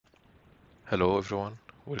Hello everyone,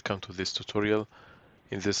 welcome to this tutorial.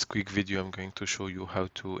 In this quick video I'm going to show you how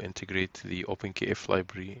to integrate the OpenKF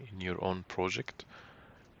library in your own project.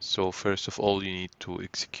 So first of all you need to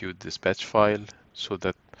execute this batch file so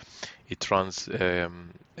that it runs a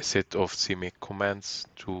set of CMake commands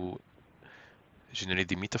to generate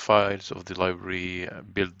the meta files of the library,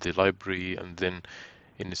 build the library, and then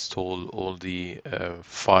install all the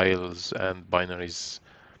files and binaries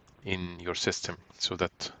in your system so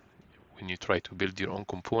that when you try to build your own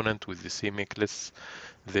component with the CMake list,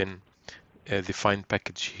 then the find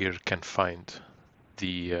package here can find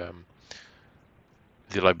the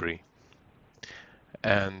library,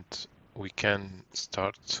 and we can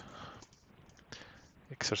start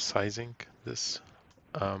exercising this.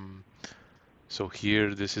 Um, so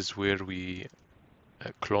here, this is where we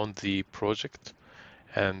clone the project,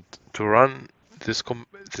 and to run this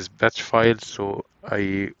batch file, so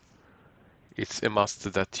it's a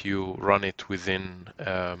must that you run it within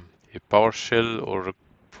a PowerShell or a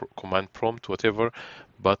command prompt, whatever,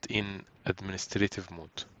 but in administrative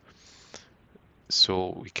mode. So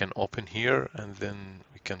we can open here and then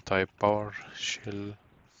we can type PowerShell,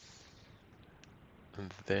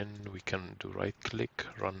 and then we can do right click,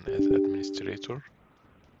 run as administrator.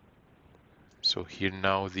 So here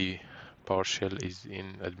now the PowerShell is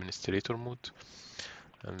in administrator mode,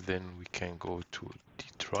 and then we can go to the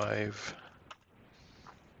drive,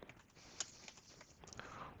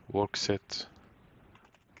 workset,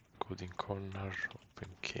 coding corner,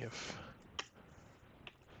 OpenKF.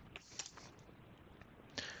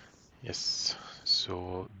 Yes,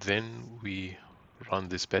 so then we run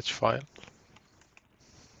this batch file.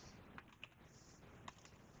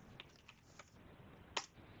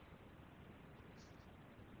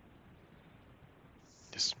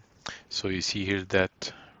 Yes, so you see here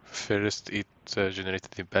that first it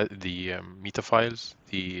generated the meta files,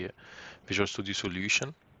 the Visual Studio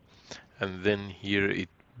solution, and then here it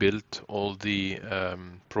built all the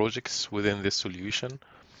projects within this solution,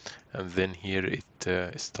 and then here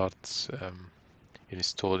it starts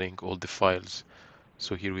installing all the files.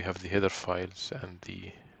 So here we have the header files and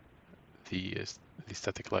the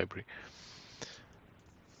static library.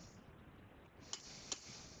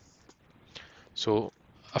 So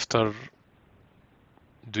after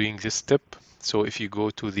doing this step, so if you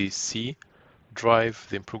go to the C drive,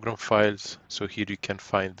 the program files, so here you can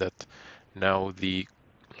find that now the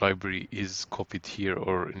library is copied here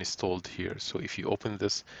or installed here. So if you open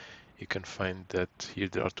this, you can find that here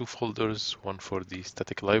there are two folders, one for the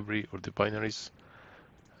static library or the binaries,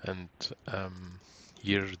 and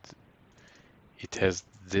here it has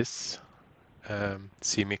this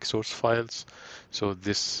CMake source files. So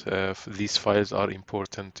these files are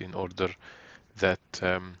important in order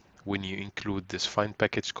that when you include this find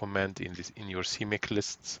package command in your CMake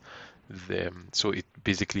lists, so it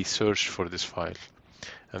basically search for this file,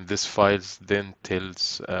 and this files then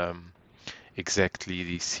tells exactly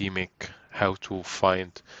the CMake how to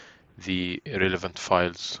find the relevant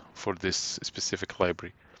files for this specific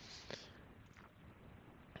library.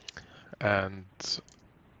 And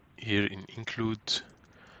here in include,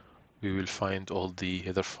 we will find all the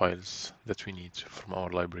header files that we need from our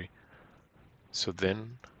library. So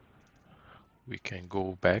then we can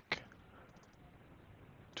go back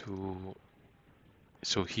to,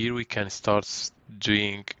 so here we can start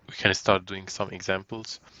doing some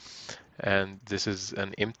examples, and this is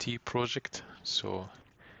an empty project. So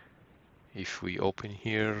if we open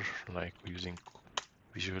here, like using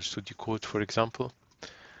Visual Studio Code, for example,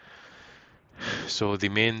 so the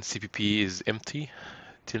main CPP is empty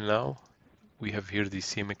till now. We have here the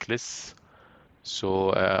CMake list.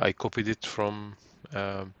 So I copied it from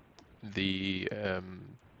the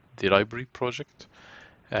library project,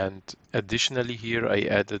 and additionally here I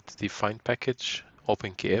added the find package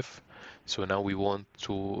OpenKF. So now we want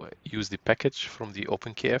to use the package from the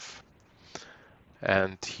OpenKF,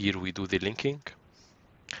 and here we do the linking,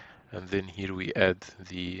 and then here we add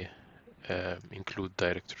the include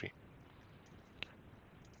directory.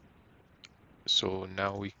 So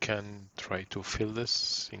now we can try to fill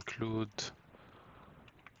this, include.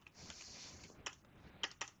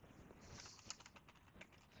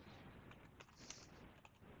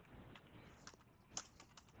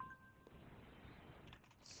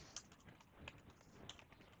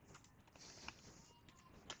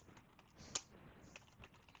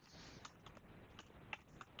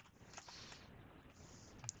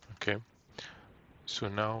 Okay, so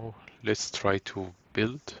now let's try to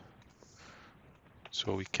build.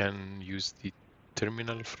 So we can use the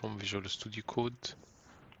terminal from Visual Studio Code.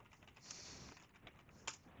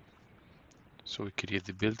 So we create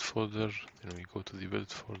the build folder, then we go to the build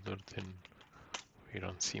folder, then We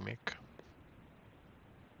run CMake.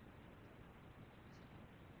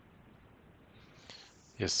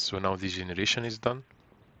 Yes, so now the generation is done.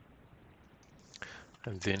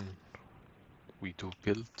 And then we do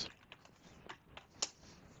build.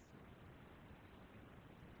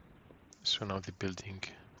 So now the building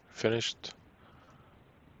finished.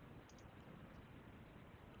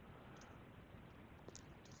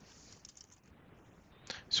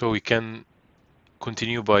 So we can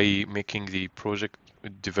continue by making the project,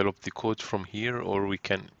 develop the code from here, or we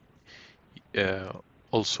can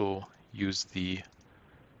also use the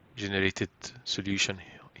generated solution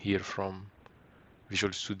here from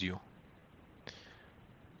Visual Studio.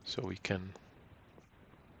 So we can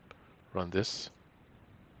run this.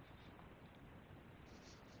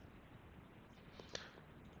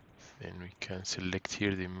 Then we can select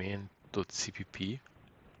here the main.cpp.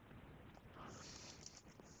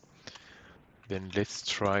 Then let's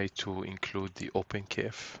try to include the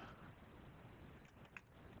OpenKF.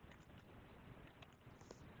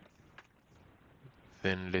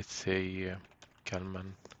 Then let's say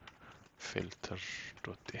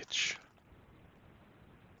kalman-filter.h.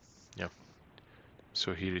 Yeah.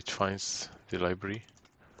 So here it finds the library.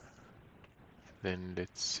 Then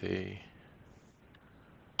let's say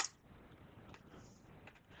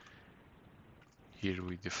here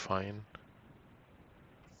we define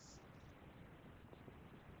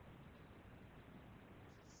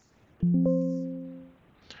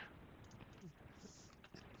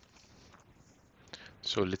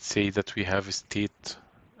so let's say that we have a state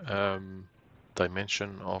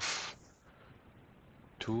dimension of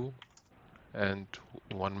 2 and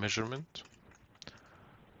 1 measurement.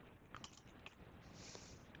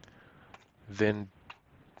 Then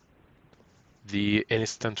the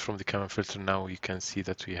instant from the kalman-filter, now you can see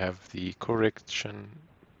that we have the correction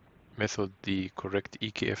method, the correct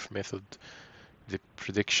EKF method, the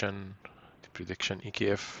prediction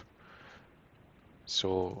EKF.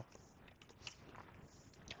 So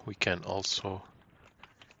we can also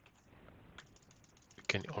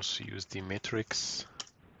use the matrix.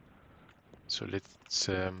 So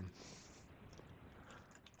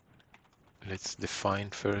let's define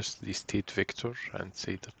first the state vector and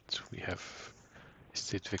say that we have a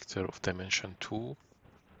state vector of dimension 2.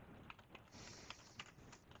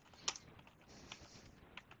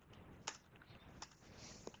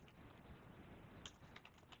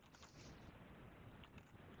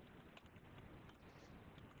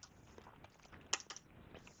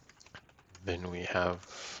 Then we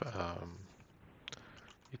have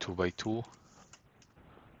a 2 by 2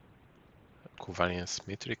 covariance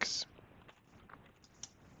matrix.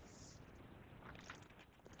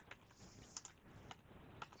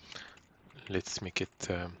 Let's make it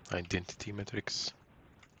identity matrix.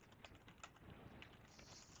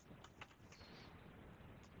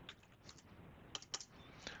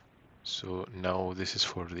 So now this is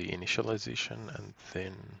for the initialization, and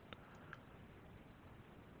then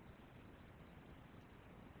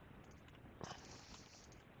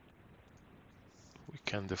we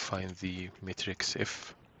can define the matrix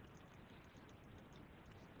F.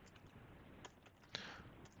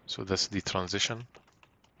 So that's the transition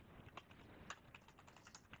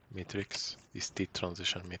matrix, the state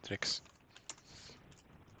transition matrix.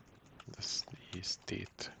 That's the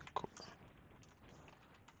state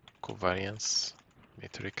covariance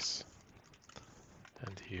matrix,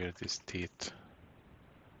 and here the state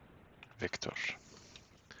vector.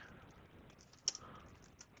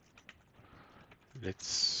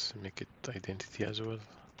 Let's make it identity as well,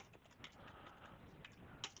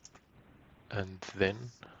 and then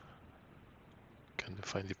can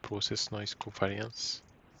define the process noise covariance.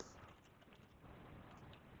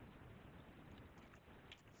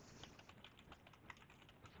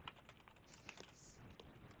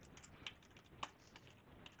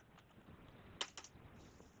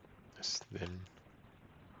 Then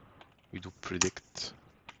we do predict.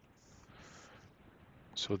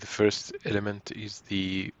 So the first element is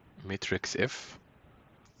the matrix F,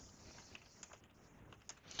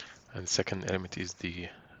 and the second element is the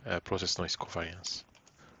process noise covariance.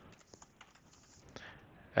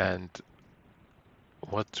 And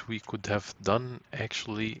what we could have done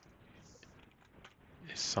actually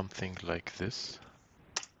is something like this.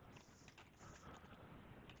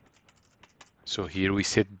 So here we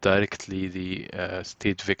set directly the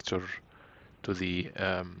state vector to the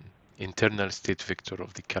internal state vector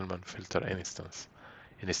of the kalman-filter instance,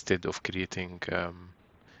 instead of creating a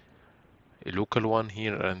local one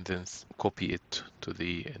here and then copy it to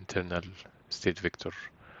the internal state vector.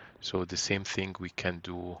 So the same thing we can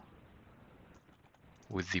do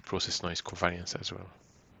with the process noise covariance as well.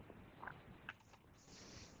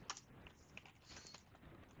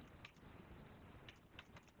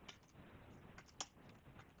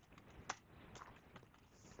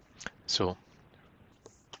 So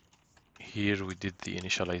here we did the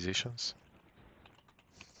initializations.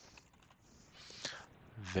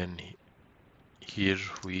 Then here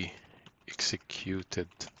we executed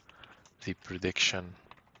the prediction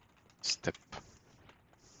step.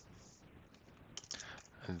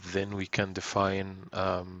 And then we can define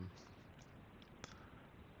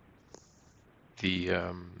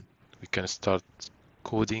we can start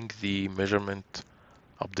coding the measurement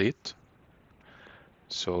update.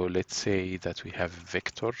 So let's say that we have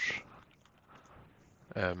vector.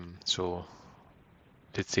 So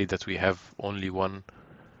let's say that we have only one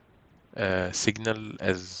signal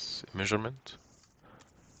as measurement,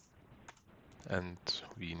 and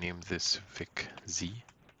we name this vic z.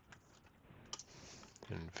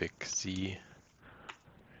 And vic z,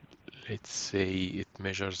 let's say it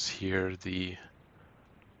measures here the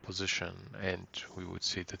position, and we would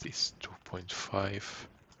say that it's 2.5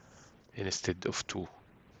 instead of 2.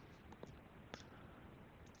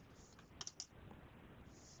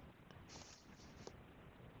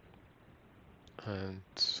 And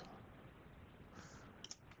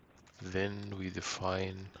then we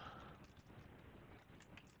define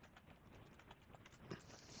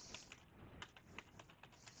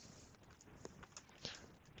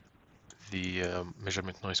the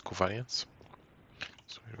measurement noise covariance.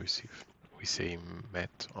 So we say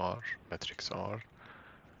met r, matrix r,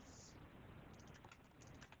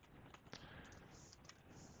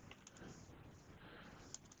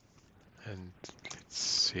 and let's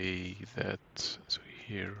say that, so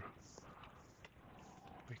here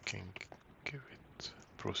we can give it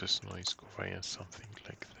process noise covariance, something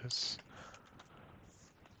like this.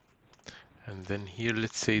 And then here,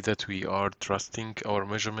 let's say that we are trusting our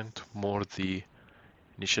measurement more the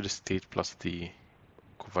initial state plus the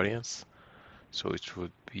covariance. So it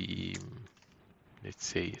would be, let's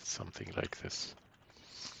say it's something like this.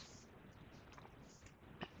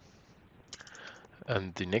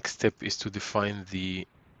 And the next step is to define the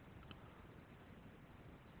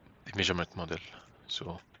measurement model.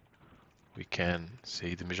 So we can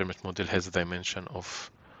say the measurement model has a dimension of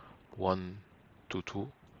 1 to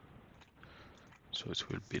 2. So it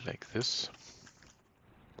will be like this.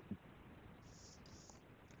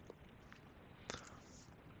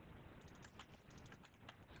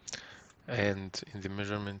 And in the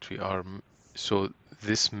measurement we are, so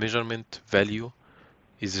this measurement value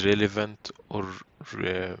is relevant or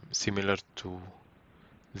similar to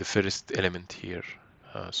the first element here.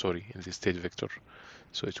 Sorry, in the state vector.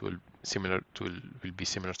 So it will be similar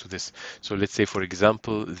to this. So let's say, for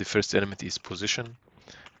example, the first element is position,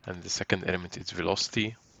 and the second element is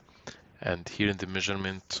velocity. And here in the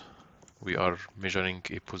measurement, we are measuring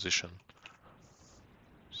a position.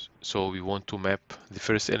 So we want to map the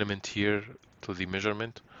first element here to the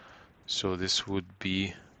measurement. So this would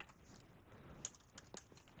be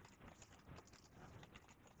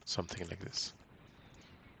something like this.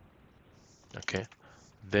 Okay,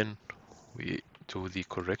 then we do the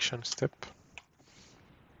correction step.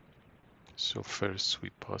 So first we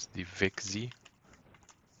pass the vic z,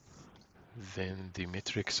 then the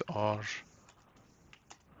matrix r,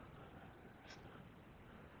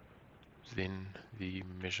 then the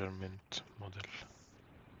measurement model.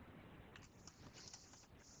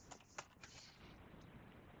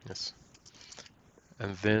 Yes.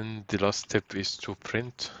 And then the last step is to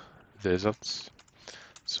print the results.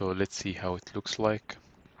 So let's see how it looks like.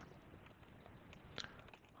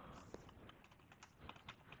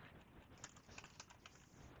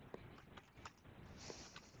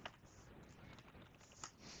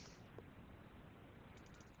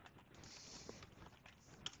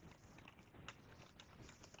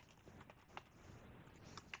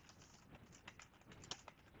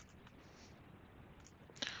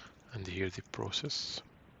 And here the process.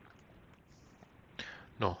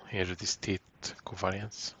 No, here the state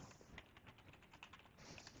covariance.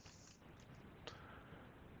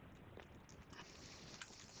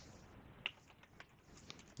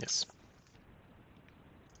 Yes.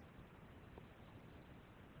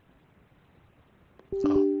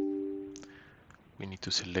 Oh, we need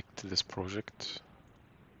to select this project.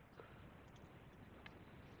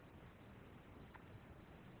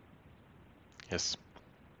 Yes.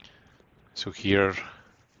 So here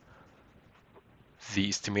the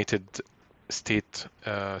estimated state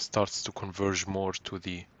starts to converge more to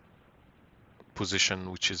the position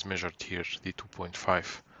which is measured here, the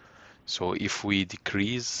 2.5. So if we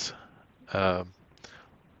decrease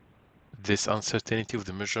this uncertainty of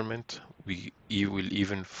the measurement, we will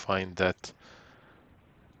even find that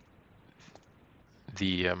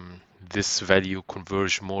the this value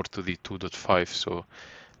converge more to the 2.5. So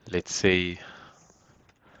let's say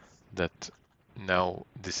that now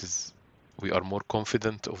we are more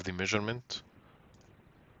confident of the measurement.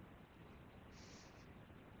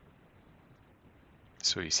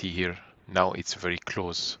 So you see here, now it's very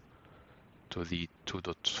close to the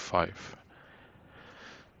 2.5.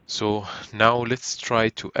 So now let's try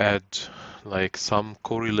to add like some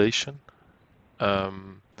correlation.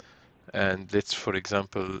 And let's, for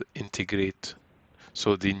example, integrate.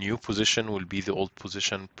 So the new position will be the old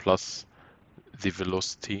position plus the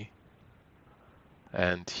velocity.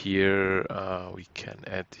 And here we can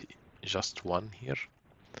add just one here.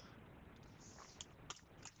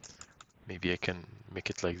 Maybe I can make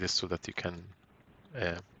it like this so that you can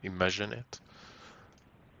imagine it.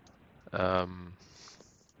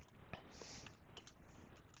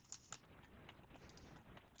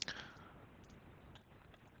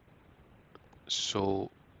 So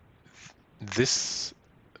this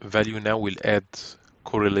value now will add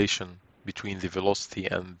correlation between the velocity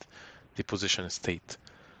and the position state.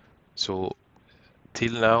 So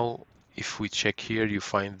till now, if we check here, you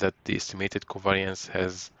find that the estimated covariance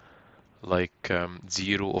has like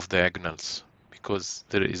 0 of diagonals because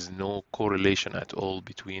there is no correlation at all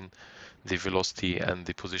between the velocity and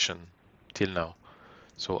the position till now.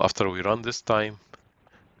 So after we run this time,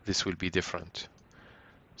 this will be different.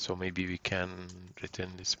 So maybe we can return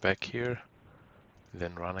this back here,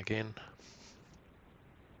 then run again.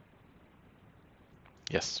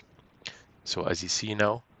 Yes. So as you see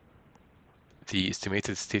now, the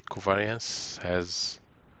estimated state covariance has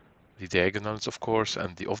the diagonals, of course,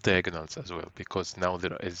 and the off diagonals as well, because now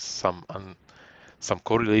there is some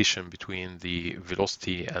correlation between the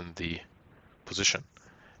velocity and the position.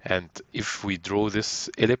 And if we draw this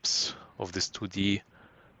ellipse of this 2D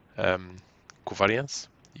covariance,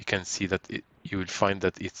 you can see that you will find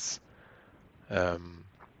that it's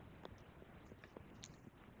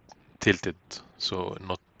tilted, so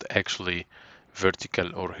not actually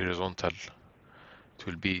vertical or horizontal. It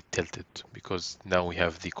will be tilted because now we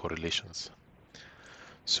have the correlations.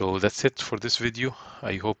 So that's it for this video.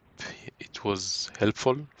 I hope it was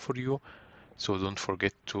helpful for you. So don't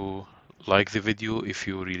forget to like the video if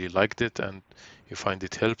you really liked it and you find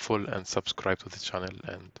it helpful, and subscribe to the channel,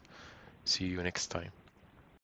 and see you next time.